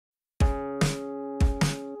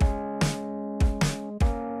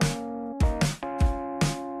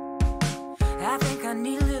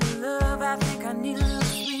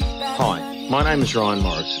Hi, my name is Ryan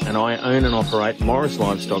Morris and I own and operate Morris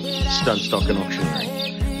Livestock, Stud Stock and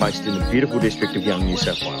Auctioneering, based in the beautiful district of Young, New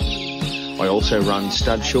South Wales. I also run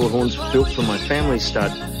stud shorthorns built from my family's stud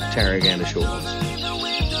Tarragander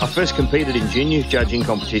shorthorns. I first competed in junior judging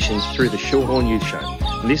competitions through the Shorthorn Youth Show,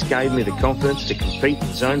 and this gave me the confidence to compete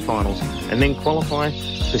in zone finals and then qualify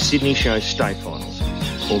for Sydney Show state finals.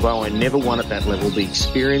 Although I never won at that level, the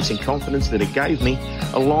experience and confidence that it gave me,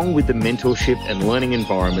 along with the mentorship and learning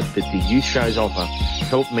environment that the youth shows offer,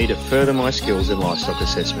 helped me to further my skills in livestock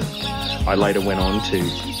assessment. I later went on to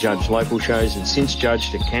judge local shows and since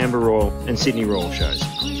judged at Canberra Royal and Sydney Royal shows.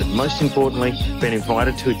 But most importantly, been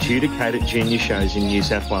invited to adjudicate at junior shows in New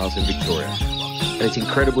South Wales and Victoria. And it's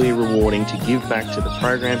incredibly rewarding to give back to the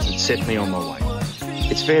programs that set me on my way.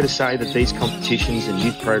 It's fair to say that these competitions and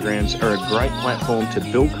youth programs are a great platform to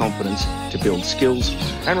build confidence, to build skills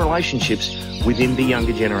and relationships within the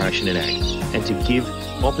younger generation in ag, and to give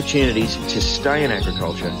opportunities to stay in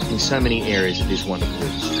agriculture in so many areas of this wonderful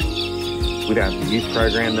industry. Without the youth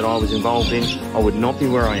program that I was involved in, I would not be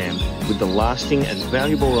where I am with the lasting and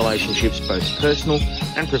valuable relationships, both personal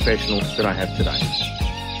and professional, that I have today.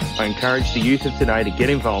 I encourage the youth of today to get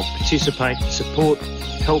involved, participate, support,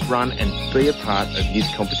 help run and be a part of youth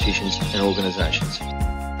competitions and organisations.